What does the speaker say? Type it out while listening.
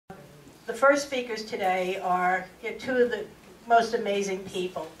The first speakers today are two of the most amazing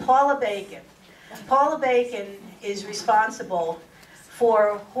people. Paula Bacon. Paula Bacon is responsible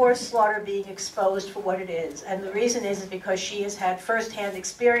for horse slaughter being exposed for what it is. And the reason is because she has had firsthand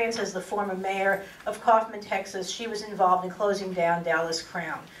experience as the former mayor of Kaufman, Texas. She was involved in closing down Dallas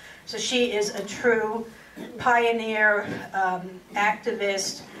Crown. So she is a true pioneer,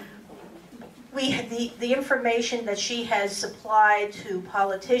 activist. The information that she has supplied to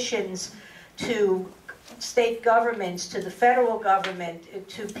politicians, to state governments, to the federal government,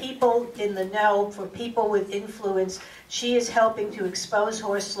 to people in the know, for people with influence, she is helping to expose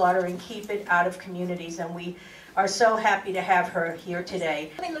horse slaughter and keep it out of communities, and we are so happy to have her here today.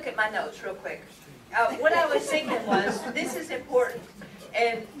 Let me look at my notes real quick. What I was thinking was, this is important,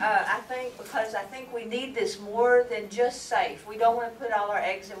 and I think we need this more than just safe. We don't want to put all our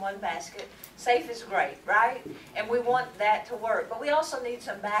eggs in one basket. Safe is great, right? And we want that to work. But we also need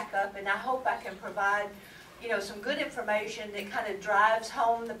some backup, and I hope I can provide, you know, some good information that kind of drives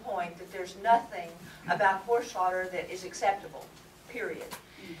home the point that there's nothing about horse slaughter that is acceptable, period.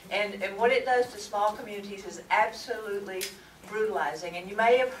 And what it does to small communities is absolutely brutalizing. And you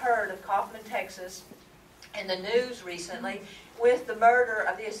may have heard of Kaufman, Texas, in the news recently with the murder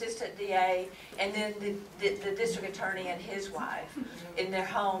of the assistant DA and then the district attorney and his wife in their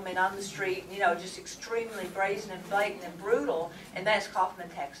home and on the street, you know, just extremely brazen and blatant and brutal, and that's Kaufman,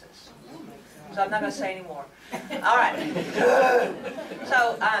 Texas. So I'm not going to say any more. All right.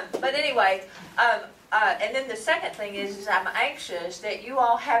 So, but anyway, and then the second thing is I'm anxious that you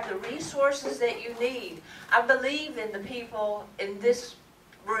all have the resources that you need. I believe in the people in this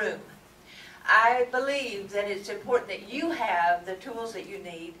room. I believe that it's important that you have the tools that you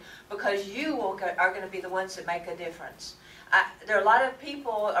need, because you are going to be the ones that make a difference. There are a lot of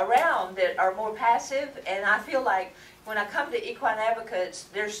people around that are more passive, and I feel like when I come to Equine Advocates,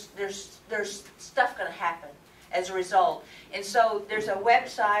 there's stuff going to happen as a result. And so there's a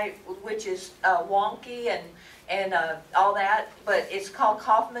website which is wonky and all that, but it's called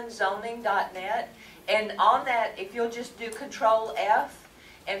kaufmanzoning.net. And on that, if you'll just do Control F,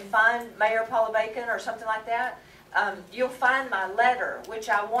 and find Mayor Paula Bacon or something like that, you'll find my letter, which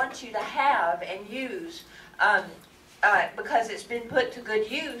I want you to have and use because it's been put to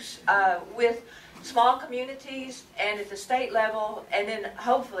good use with small communities and at the state level, and then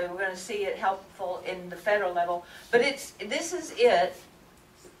hopefully we're going to see it helpful in the federal level. But this is it.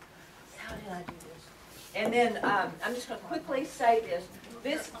 How did I do this? And then I'm just going to quickly say this.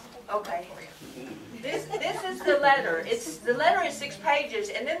 Okay. This is the letter. The letter is 6 pages,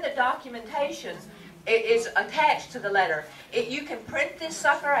 and then the documentation is attached to the letter. You can print this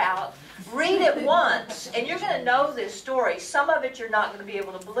sucker out, read it once, and you're going to know this story. Some of it you're not going to be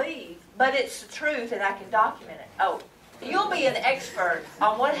able to believe, but it's the truth, and I can document it. Oh, you'll be an expert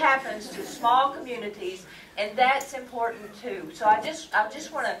on what happens to small communities, and that's important too. So I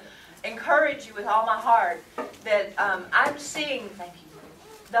just want to encourage you with all my heart that I'm seeing. Thank you.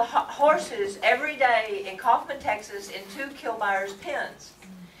 The horses every day in Kaufman, Texas, in 2 kill buyers' pens.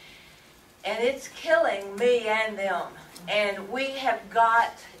 And it's killing me and them. And we have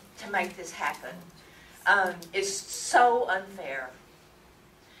got to make this happen. It's so unfair.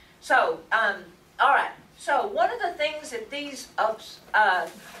 So, all right. So one of the things that these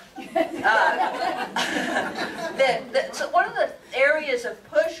so one of the areas of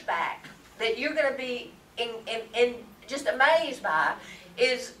pushback that you're going to be just amazed by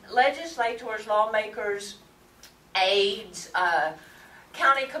is legislators, lawmakers, aides,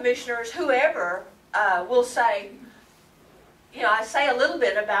 county commissioners, whoever will say, you know, I say a little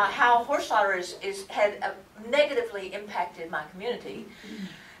bit about how horse slaughter had negatively impacted my community,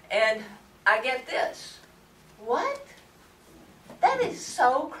 and I get this. What? That is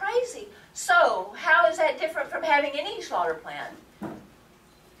so crazy. So, how is that different from having any slaughter plan?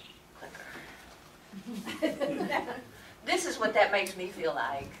 Clicker. This is what that makes me feel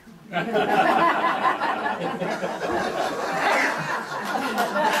like. And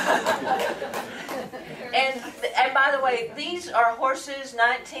by the way, these are horses,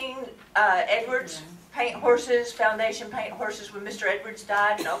 19 Edwards paint horses, foundation paint horses when Mr. Edwards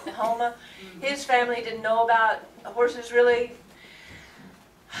died in Oklahoma. His family didn't know about horses really.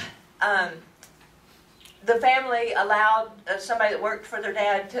 The family allowed somebody that worked for their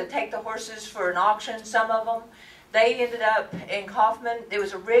dad to take the horses for an auction, some of them. They ended up in Kaufman. It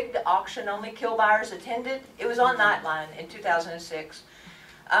was a rigged auction, only kill buyers attended. It was on Nightline in 2006.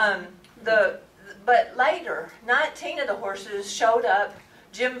 But later, 19 of the horses showed up.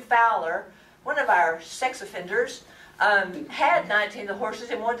 Jim Fowler, one of our sex offenders, had 19 of the horses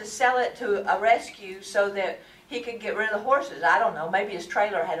and wanted to sell it to a rescue so that he could get rid of the horses. I don't know. Maybe his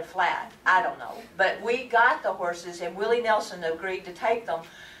trailer had a flat. I don't know. But we got the horses, and Willie Nelson agreed to take them.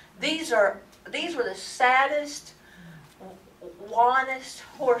 These were the saddest, wanest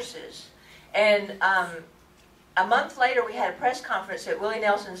horses. And a month later, we had a press conference at Willie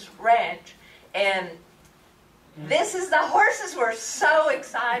Nelson's ranch, and the horses were so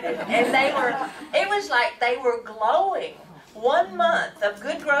excited, and it was like they were glowing. 1 month of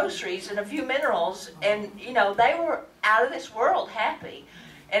good groceries and a few minerals, and you know, they were out of this world happy.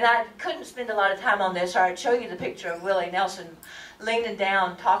 And I couldn't spend a lot of time on this, or I'd show you the picture of Willie Nelson leaning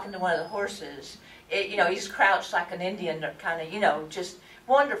down talking to one of the horses. You know, he's crouched like an Indian, kind of, you know, just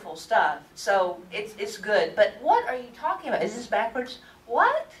wonderful stuff. So it's good. But what are you talking about? Is this backwards?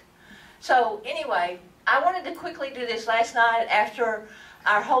 What? So anyway, I wanted to quickly do this last night after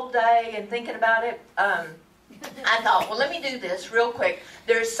our whole day and thinking about it. I thought, well, let me do this real quick.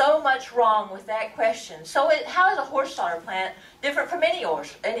 There's so much wrong with that question. So how is a horse slaughter plant different from any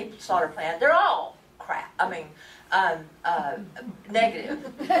slaughter plant? They're all crap. I mean, negative.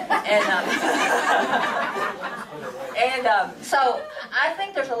 So I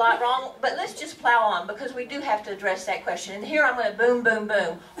think there's a lot wrong, but let's just plow on, because we do have to address that question. And here I'm going to boom, boom,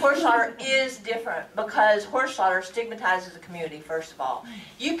 boom. Horse slaughter is different because horse slaughter stigmatizes the community, first of all.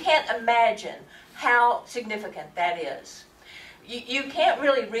 You can't imagine how significant that is. You can't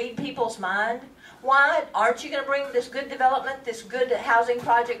really read people's mind. Why aren't you going to bring this good development, this good housing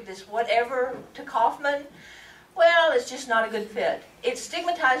project, this whatever to Kaufman? Well, it's just not a good fit. It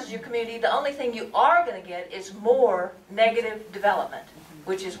stigmatizes your community. The only thing you are going to get is more negative development,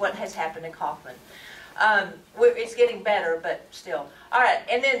 which is what has happened in Kaufman. It's getting better, but still. All right,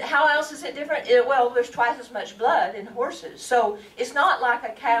 and then how else is it different? Well, there's twice as much blood in horses. So it's not like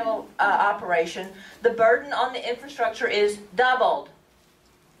a cattle operation. The burden on the infrastructure is doubled.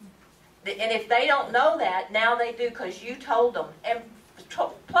 And if they don't know that, now they do, because you told them. And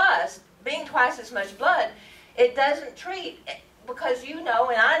plus, being twice as much blood, it doesn't treat, because you know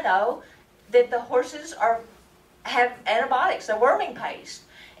and I know that the horses have antibiotics, they're worming paste.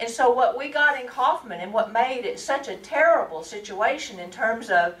 And so what we got in Kaufman, and what made it such a terrible situation in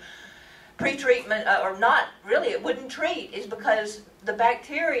terms of pre-treatment, or not really, it wouldn't treat, is because the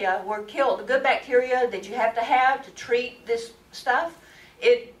bacteria were killed. The good bacteria that you have to treat this stuff,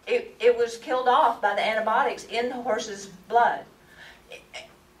 it was killed off by the antibiotics in the horse's blood.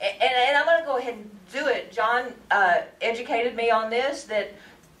 And I'm going to go ahead and do it. John educated me on this, that,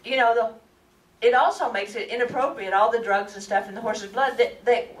 you know, it also makes it inappropriate, all the drugs and stuff in the horse's blood, that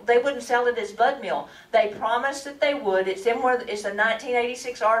they wouldn't sell it as blood meal. They promised that they would. It's a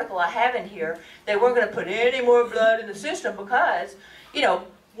 1986 article I have in here. They weren't going to put any more blood in the system because, you know,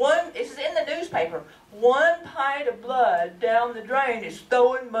 it's in the newspaper, 1 pint of blood down the drain is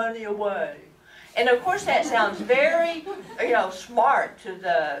throwing money away. And of course that sounds very, you know, smart to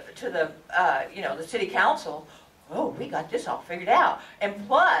the you know, the city council. Oh, we got this all figured out. And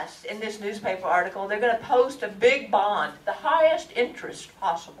plus, in this newspaper article, they're going to post a big bond, the highest interest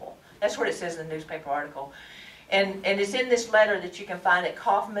possible. That's what it says in the newspaper article. And it's in this letter that you can find at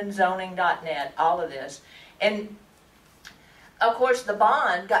kaufmanzoning.net, all of this. And of course, the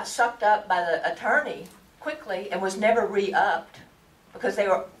bond got sucked up by the attorney quickly and was never re-upped, because they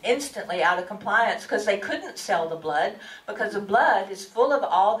were instantly out of compliance, because they couldn't sell the blood, because the blood is full of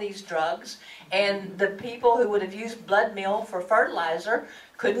all these drugs, and the people who would have used blood meal for fertilizer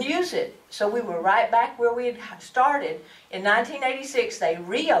couldn't use it. So we were right back where we had started. In 1986, they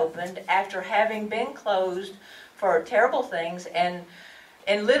reopened after having been closed for terrible things, and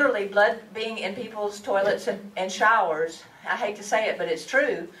literally blood being in people's toilets and showers. I hate to say it, but it's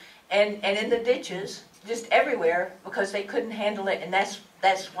true. And in the ditches, just everywhere, because they couldn't handle it, and that's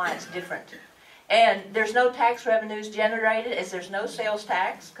why it's different. And there's no tax revenues generated, as there's no sales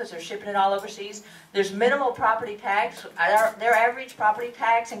tax, because they're shipping it all overseas. There's minimal property tax. Their average property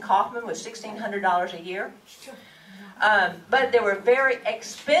tax in Kaufman was $1,600 a year. But there were very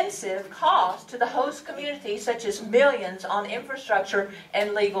expensive costs to the host community, such as millions on infrastructure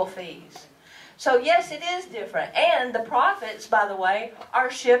and legal fees. So yes, it is different. And the profits, by the way,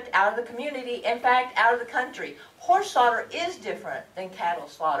 are shipped out of the community, in fact, out of the country. Horse slaughter is different than cattle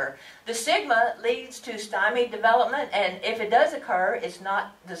slaughter. The stigma leads to stymied development, and if it does occur, it's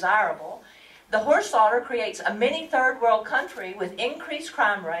not desirable. The horse slaughter creates a mini third world country with increased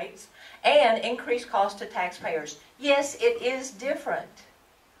crime rates and increased costs to taxpayers. Yes, it is different.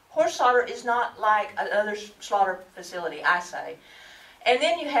 Horse slaughter is not like another slaughter facility, I say. And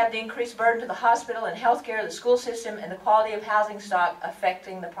then you have the increased burden to the hospital and healthcare, the school system, and the quality of housing stock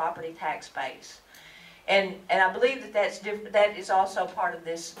affecting the property tax base. And I believe that that is also part of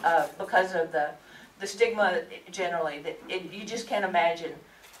this because of the the stigma generally, that you just can't imagine.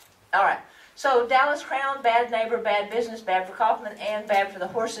 All right. So Dallas Crown, bad neighbor, bad business, bad for Kaufman, and bad for the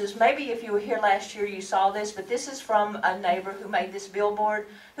horses. Maybe if you were here last year, you saw this, but this is from a neighbor who made this billboard,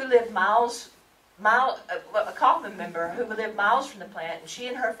 who lived a Kaufman member who lived miles from the plant, and she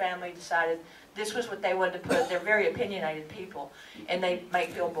and her family decided this was what they wanted to put. They're very opinionated people, and they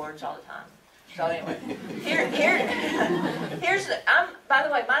make billboards all the time. So anyway, by the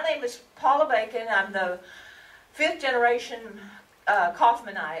way, my name is Paula Bacon. I'm the 5th generation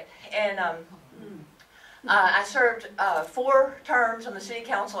Kaufmanite, and I served 4 terms on the city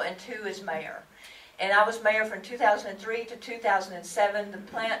council and 2 as mayor. And I was mayor from 2003 to 2007. The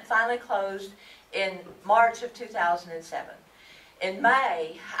plant finally closed in March of 2007. In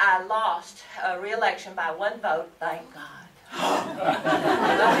May, I lost a re-election by 1 vote, thank God.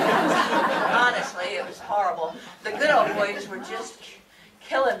 Honestly, it was horrible. The good old boys were just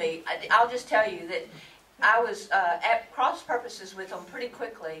killing me. I'll just tell you that I was at cross purposes with them pretty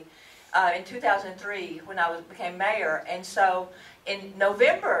quickly in 2003 when I became mayor. And so in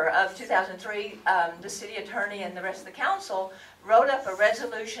November of 2003, the city attorney and the rest of the council wrote up a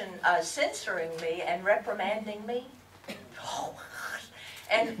resolution censoring me and reprimanding me.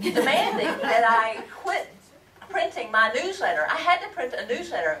 And demanding that I quit printing my newsletter. I had to print a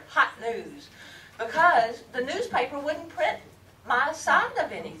newsletter, Hot News, because the newspaper wouldn't print my side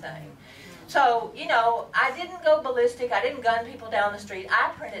of anything. So, you know, I didn't go ballistic. I didn't gun people down the street.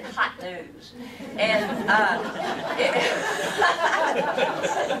 I printed Hot News. And,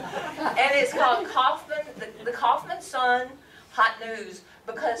 and it's called Kaufman, the Kaufman Sun Hot News,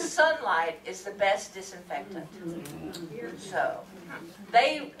 because sunlight is the best disinfectant. So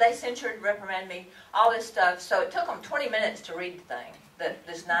they censored, reprimanded me, all this stuff. So it took them 20 minutes to read the thing,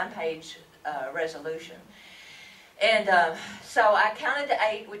 this 9-page resolution. And so I counted to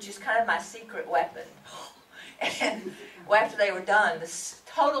 8, which is kind of my secret weapon. And after they were done, this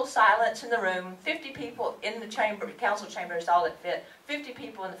total silence in the room, 50 people in the chamber, council chamber is all that fit, 50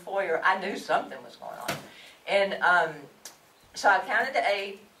 people in the foyer. I knew something was going on. And so I counted to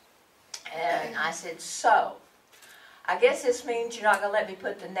 8, and I said, so, I guess this means you're not going to let me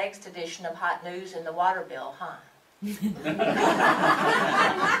put the next edition of Hot News in the water bill, huh?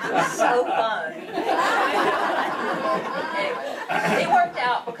 So fun. Anyway, it worked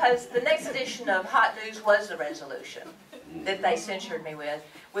out because the next edition of Hot News was the resolution that they censured me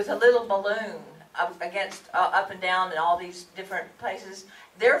with a little balloon up and down in all these different places.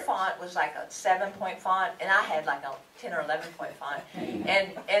 Their font was like a 7-point font, and I had like a 10 or 11-point font.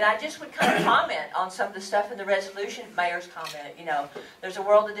 And I just would kind of comment on some of the stuff in the resolution. Mayor's comment, you know, there's a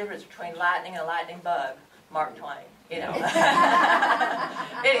world of difference between lightning and a lightning bug. Mark Twain, you know.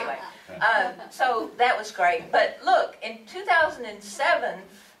 Anyway, so that was great. But look, in 2007,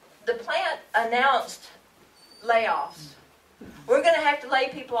 the plant announced layoffs. We're going to have to lay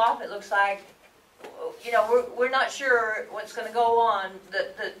people off, it looks like. You know, we're not sure what's going to go on.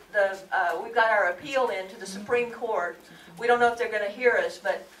 We've got our appeal into the Supreme Court. We don't know if they're going to hear us,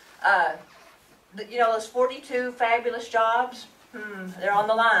 but, you know, those 42 fabulous jobs, they're on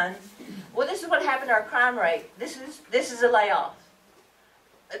the line. Well, this is what happened to our crime rate. This is a layoff.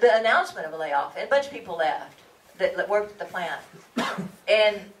 The announcement of a layoff. And a bunch of people left that worked at the plant.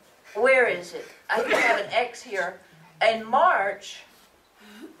 And where is it? I think I have an X here. In March,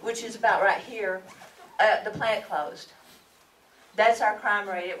 which is about right here, the plant closed. That's our crime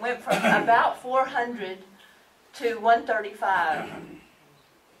rate. It went from about 400 to 135.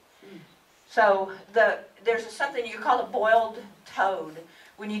 So there's something you call a boiled toad.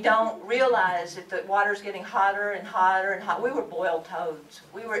 When you don't realize that the water's getting hotter and hotter and hot. We were boiled toads.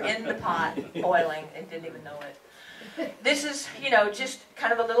 We were in the pot boiling and didn't even know it. This is, you know, just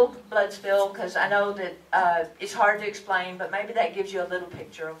kind of a little blood spill because I know that it's hard to explain, but maybe that gives you a little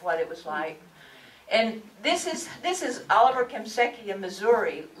picture of what it was like. And this is Oliver Kimsecki in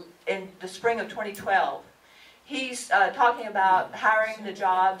Missouri in the spring of 2012. He's talking about hiring the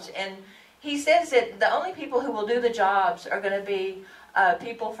jobs, and he says that the only people who will do the jobs are going to be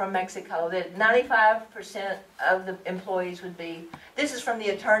people from Mexico, that 95% of the employees would be. This is from the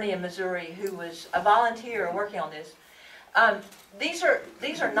attorney in Missouri who was a volunteer working on this. These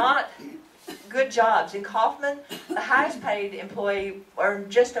are not good jobs. In Kaufman, the highest paid employee earned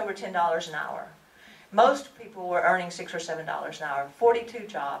just over $10 an hour. Most people were earning $6 or $7 an hour, 42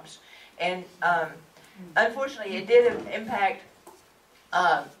 jobs. And unfortunately, it did impact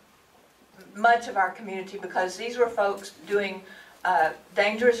much of our community because these were folks doing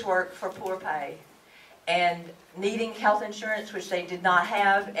dangerous work for poor pay. and needing health insurance, which they did not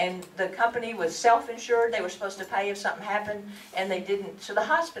have, and the company was self-insured. They were supposed to pay if something happened, and they didn't. So the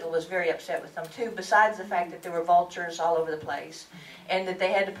hospital was very upset with them too, besides the fact that there were vultures all over the place, and that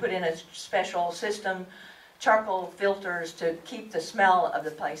they had to put in a special system, charcoal filters, to keep the smell of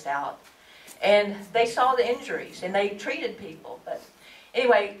the place out. And they saw the injuries, and they treated people. But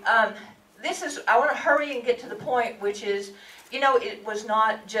anyway, I want to hurry and get to the point, which is, it was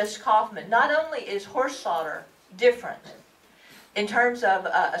not just Kaufman. Not only is horse slaughter different in terms of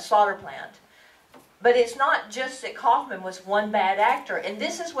a slaughter plant, but it's not just that Kaufman was one bad actor. And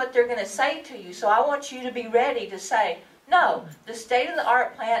this is what they're going to say to you. So I want you to be ready to say, no, the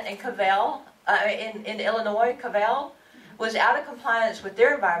state-of-the-art plant in Cavell, in Illinois, Cavell, was out of compliance with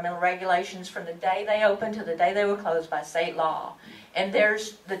their environmental regulations from the day they opened to the day they were closed by state law. And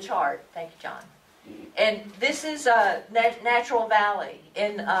there's the chart. Thank you, John. And this is Natural Valley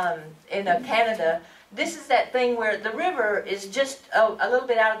in Canada. This is that thing where the river is just a little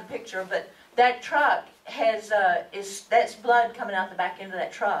bit out of the picture, but that truck has that's blood coming out the back end of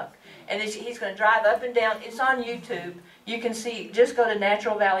that truck. And he's going to drive up and down. It's on YouTube. You can see, just go to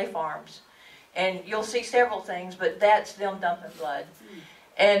Natural Valley Farms, and you'll see several things, but that's them dumping blood.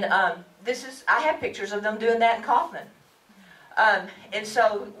 And I have pictures of them doing that in Kaufman. And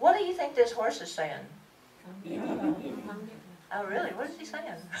so, what do you think this horse is saying? Oh, really? What is he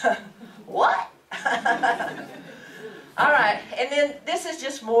saying? What? All right, and then this is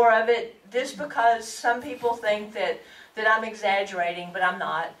just more of it, just because some people think that I'm exaggerating, but I'm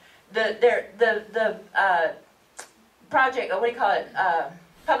not. The project, what do you call it?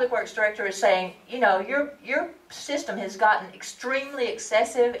 Public Works Director is saying, your system has gotten extremely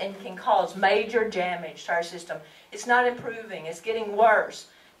excessive and can cause major damage to our system. It's not improving. It's getting worse.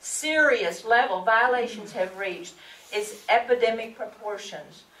 Serious level violations have reached its epidemic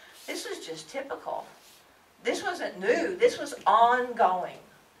proportions. This was just typical. This wasn't new. This was ongoing.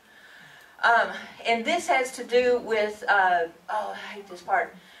 And this has to do with, I hate this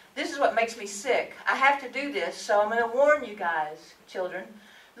part. This is what makes me sick. I have to do this, so I'm going to warn you guys, children.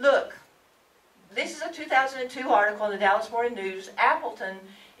 Look, this is a 2002 article in the Dallas Morning News. Appleton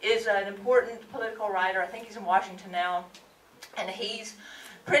is an important political writer. I think he's in Washington now. And he's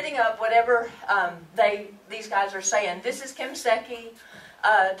printing up whatever these guys are saying. This is Kim Secchi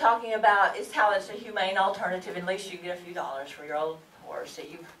talking about how it's a humane alternative. At least you get a few dollars for your old horse that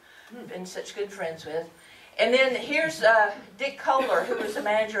you've been such good friends with. And then here's Dick Kohler, who was the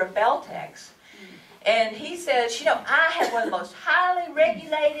manager of Beltex. And he says, I have one of the most highly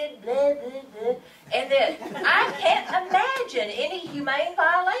regulated, blah, blah, blah, and that I can't imagine any humane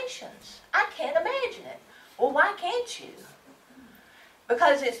violations. I can't imagine it. Well, why can't you?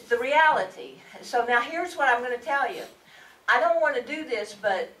 Because it's the reality. So now here's what I'm going to tell you. I don't want to do this,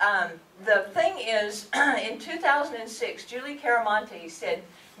 but the thing is, in 2006, Julie Caramonte said,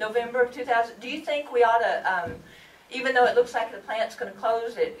 November of 2000, do you think we ought to, even though it looks like the plant's going to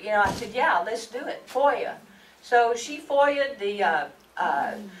close it, I said, yeah, let's do it, FOIA. So she FOIA'd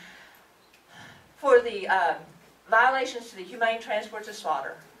for the violations to the humane transports of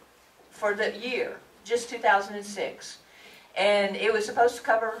slaughter for the year, just 2006. And it was supposed to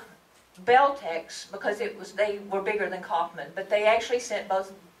cover Beltex because they were bigger than Kaufman, but they actually sent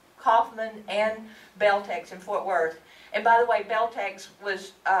both Kaufman and Beltex in Fort Worth. And by the way, Beltex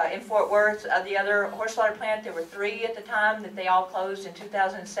was in Fort Worth. The other horse slaughter plant, there were 3 at the time that they all closed in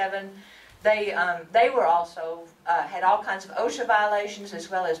 2007. They were also, had all kinds of OSHA violations,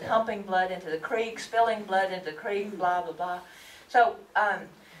 as well as pumping blood into the creek, spilling blood into the creek, blah, blah, blah. So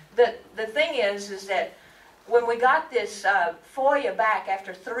the thing is that when we got this FOIA back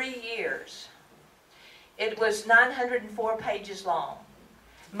after 3 years, it was 904 pages long.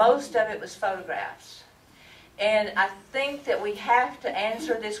 Most of it was photographs. And I think that we have to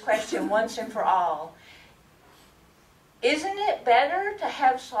answer this question once and for all. Isn't it better to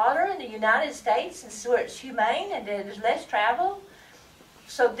have slaughter in the United States and where it's humane and there's less travel?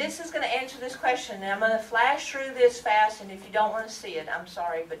 So this is going to answer this question. And I'm going to flash through this fast, and if you don't want to see it, I'm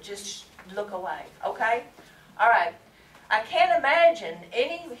sorry, but just look away, okay? All right. I can't imagine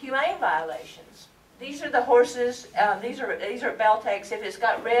any humane violations. These are the horses. These are Beltex. If it's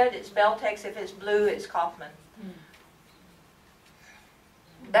got red, it's Beltex. If it's blue, it's Kaufman.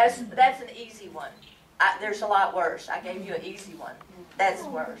 That's an easy one. There's a lot worse. I gave you an easy one. That's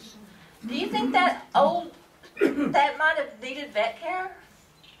worse. Do you think that might have needed vet care?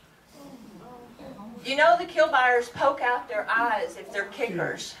 The kill buyers poke out their eyes if they're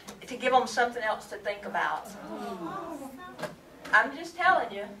kickers to give them something else to think about. I'm just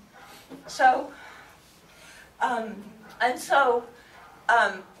telling you. So,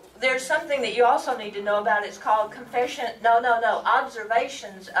 there's something that you also need to know about. It's called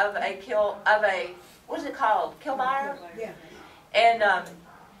observations of what is it called? Killmeyer? Yeah.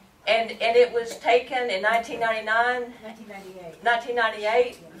 And it was taken in 1999,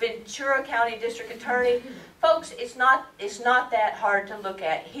 1998, Ventura County District Attorney. Folks, it's not that hard to look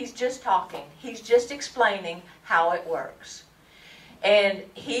at. He's just talking. He's just explaining how it works. And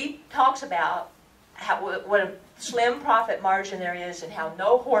he talks about what a slim profit margin there is and how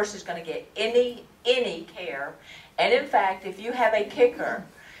no horse is going to get any care. And in fact, if you have a kicker,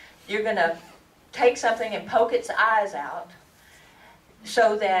 you're going to take something and poke its eyes out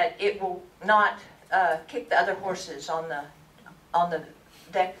so that it will not kick the other horses on the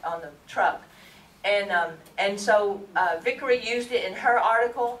truck. And so Vickery used it in her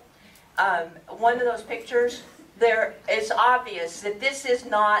article. One of those pictures, it's obvious that this is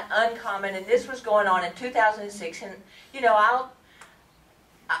not uncommon, and this was going on in 2006. And you know,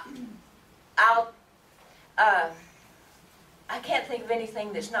 I can't think of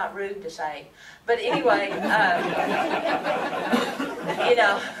anything that's not rude to say. But anyway, you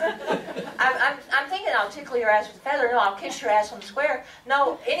know, I'm thinking I'll tickle your ass with a feather. No, I'll kiss your ass on the square.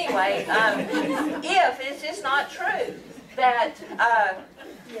 No, anyway, if it's just not true that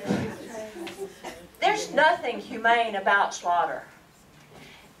there's nothing humane about slaughter.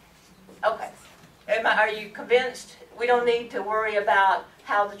 Okay, are you convinced? We don't need to worry about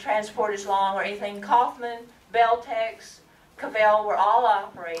how the transport is long or anything. Kaufman, Beltex, Cavell were all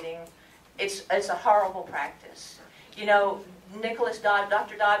operating. It's a horrible practice. You know,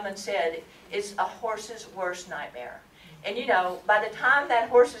 Dr. Dodman said it's a horse's worst nightmare. And you know, by the time that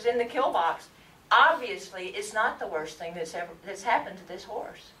horse is in the kill box, obviously it's not the worst thing that's happened to this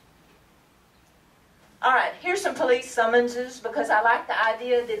horse. All right, here's some police summonses, because I like the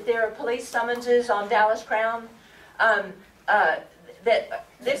idea that there are police summonses on Dallas Crown.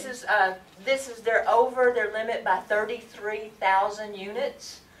 They're over their limit by 33,000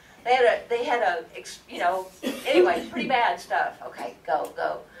 units. They had a anyway, pretty bad stuff. Okay, go.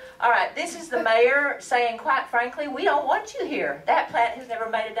 All right, this is the mayor saying, quite frankly, we don't want you here. That plant has never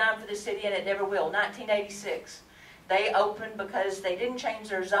made a dime for the city, and it never will. 1986. They opened because they didn't change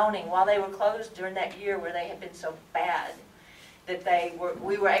their zoning while they were closed during that year where they had been so bad that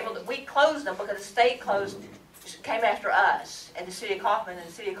we closed them because the state came after us and the city of Kaufman, and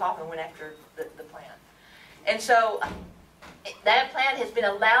the city of Kaufman went after the plant. And so that plant has been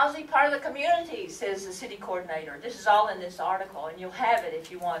a lousy part of the community, says the city coordinator. This is all in this article, and you'll have it if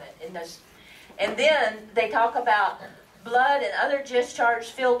you want it. And then they talk about blood and other discharge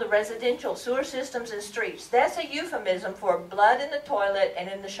filled the residential sewer systems and streets. That's a euphemism for blood in the toilet and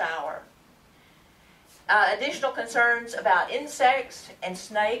in the shower. Additional concerns about insects and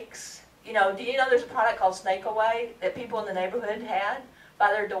snakes. You know, do you know there's a product called Snake Away that people in the neighborhood had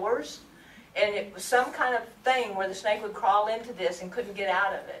by their doors? And it was some kind of thing where the snake would crawl into this and couldn't get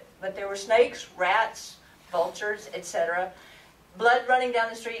out of it. But there were snakes, rats, vultures, etc. Blood running down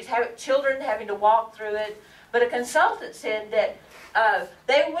the streets, children having to walk through it. But a consultant said that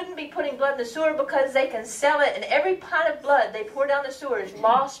they wouldn't be putting blood in the sewer because they can sell it, and every pint of blood they pour down the sewer is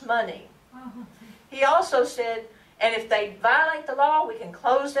lost money. He also said, and if they violate the law, we can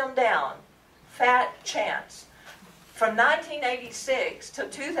close them down. Fat chance. From 1986 to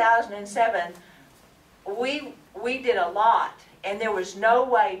 2007, we did a lot, and there was no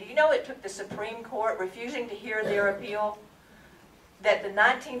way. Do you know it took the Supreme Court refusing to hear their appeal? That the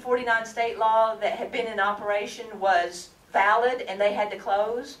 1949 state law that had been in operation was valid and they had to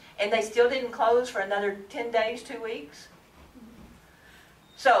close, and they still didn't close for another 10 days, 2 weeks.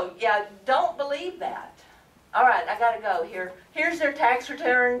 So, yeah, don't believe that. All right, I got to go here. Here's their tax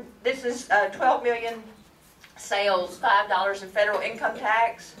return. This is 12 million sales, $5 in federal income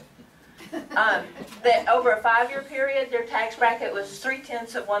tax. That over a 5-year period, their tax bracket was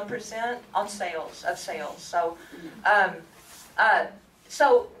 0.3% on sales.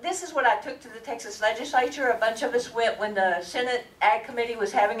 So this is what I took to the Texas legislature. A bunch of us went when the Senate Ag Committee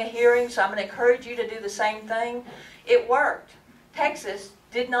was having a hearing, so I'm going to encourage you to do the same thing. It worked. Texas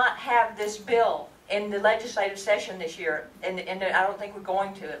did not have this bill in the legislative session this year, and I don't think we're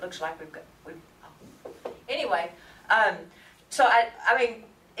going to. It looks like we've anyway, so I mean,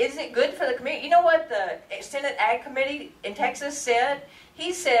 is it good for the community? You know what the Senate Ag Committee in Texas said?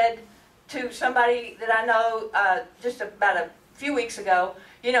 He said to somebody that I know just about a few weeks ago,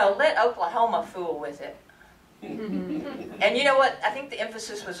 you know, let Oklahoma fool with it. And you know what? I think the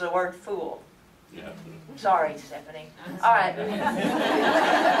emphasis was the word fool. Yeah. Sorry, Stephanie. All right.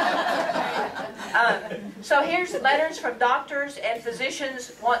 So here's letters from doctors and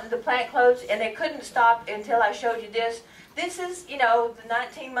physicians wanting the plant closed, and they couldn't stop until I showed you this. this is, you know, the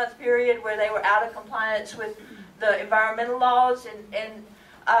 19-month period where they were out of compliance with the environmental laws, and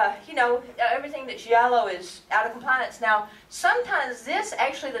you know, everything that's yellow is out of compliance. Now, sometimes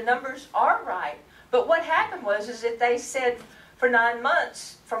actually the numbers are right, but what happened is that they said for 9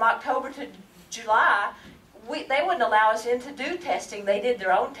 months, from October to July, they wouldn't allow us in to do testing. They did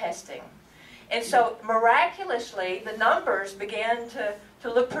their own testing. And so, miraculously, the numbers began to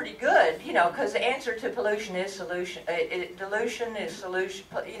look pretty good, you know, because the answer to pollution is solution. Dilution is solution,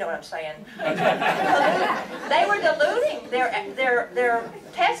 you know what I'm saying. They were diluting their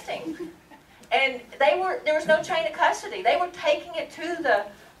testing. And there was no chain of custody. They were taking it to the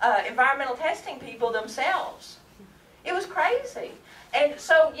environmental testing people themselves. It was crazy. And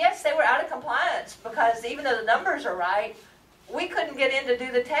so, yes, they were out of compliance because even though the numbers are right, we couldn't get in to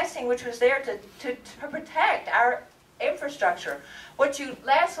do the testing, which was there to protect our infrastructure. What you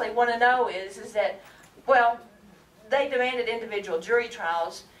lastly want to know is that, well, they demanded individual jury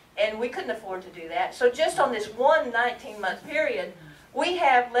trials, and we couldn't afford to do that. So just on this one 19-month period, we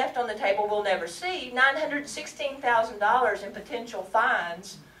have left on the table, we'll never see, $916,000 in potential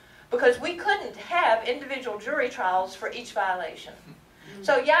fines because we couldn't have individual jury trials for each violation.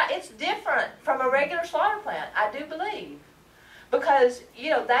 So yeah, it's different from a regular slaughter plant, I do believe. Because, you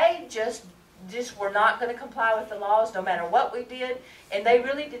know, they just were not going to comply with the laws no matter what we did, and they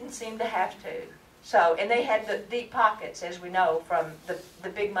really didn't seem to have to. So, and they had the deep pockets, as we know, from the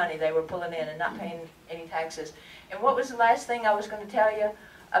big money they were pulling in and not paying any taxes. And what was the last thing I was going to tell you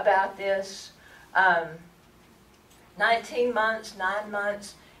about this? 19 months, 9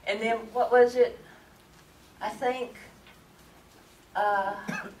 months, and then what was it? I think,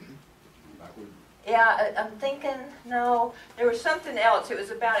 yeah, I'm thinking, no, there was something else. It was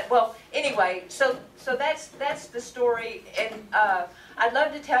about it. Well, anyway, so that's the story. And I'd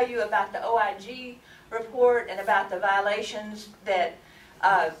love to tell you about the OIG report and about the violations that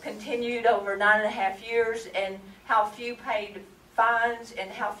continued over 9.5 years and how few paid fines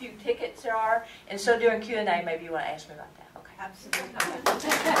and how few tickets there are. And so during Q&A, maybe you want to ask me about that. Okay. Absolutely.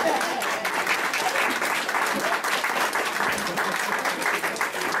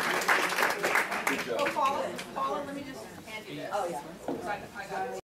 Oh, Paula, let me just hand you this. Oh, yeah. I got it.